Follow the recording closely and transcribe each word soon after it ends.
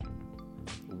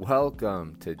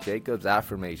Welcome to Jacob's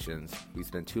Affirmations. We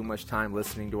spend too much time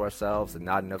listening to ourselves and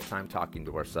not enough time talking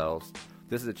to ourselves.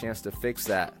 This is a chance to fix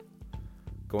that.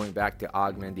 Going back to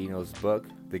Og Mandino's book,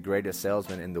 The Greatest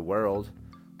Salesman in the World,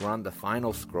 we're on the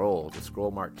final scroll, the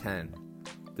scroll mark 10.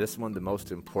 This one, the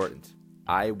most important.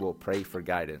 I will pray for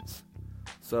guidance.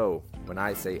 So, when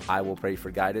I say I will pray for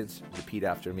guidance, repeat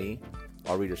after me.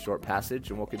 I'll read a short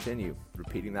passage and we'll continue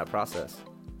repeating that process.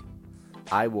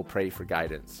 I will pray for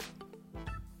guidance.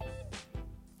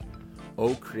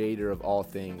 O Creator of all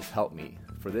things, help me.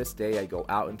 For this day I go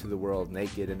out into the world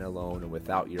naked and alone, and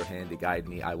without your hand to guide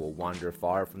me, I will wander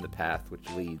far from the path which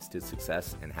leads to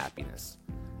success and happiness.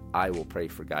 I will pray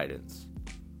for guidance.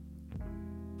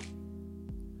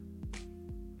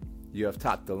 You have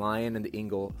taught the lion and the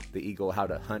eagle how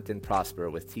to hunt and prosper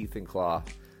with teeth and claw.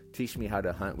 Teach me how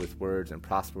to hunt with words and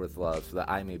prosper with love, so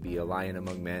that I may be a lion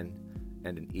among men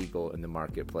and an eagle in the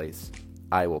marketplace.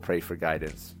 I will pray for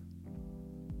guidance.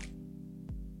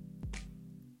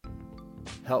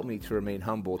 Help me to remain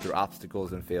humble through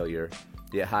obstacles and failure,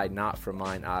 yet hide not from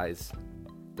mine eyes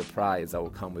the prize that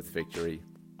will come with victory.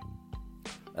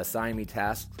 Assign me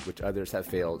tasks which others have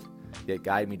failed, yet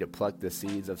guide me to pluck the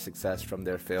seeds of success from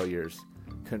their failures.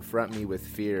 Confront me with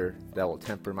fear that will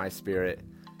temper my spirit,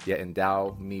 yet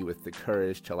endow me with the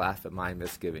courage to laugh at my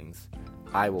misgivings.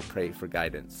 I will pray for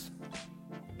guidance.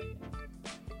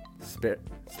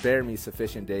 Spare me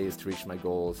sufficient days to reach my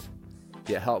goals,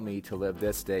 yet help me to live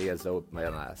this day as though my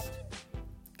last.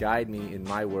 Guide me in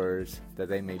my words that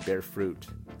they may bear fruit,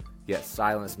 yet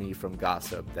silence me from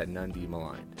gossip that none be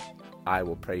maligned. I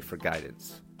will pray for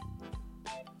guidance.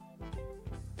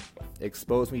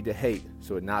 Expose me to hate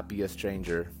so it not be a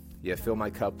stranger, yet fill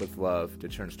my cup with love to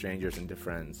turn strangers into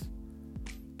friends.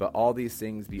 But all these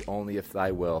things be only if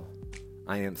thy will.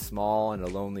 I am small and a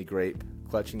lonely grape,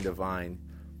 clutching the vine,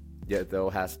 yet thou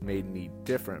hast made me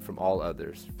different from all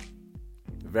others.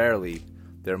 Verily,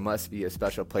 there must be a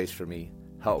special place for me.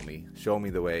 Help me, show me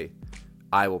the way.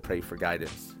 I will pray for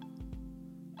guidance.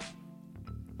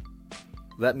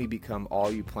 Let me become all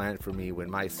you planned for me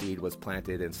when my seed was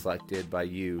planted and selected by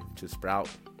you to sprout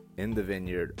in the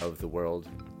vineyard of the world.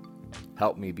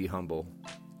 Help me be humble.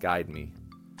 Guide me.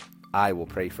 I will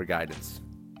pray for guidance.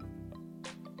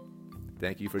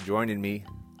 Thank you for joining me.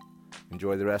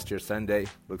 Enjoy the rest of your Sunday.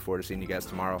 Look forward to seeing you guys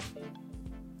tomorrow.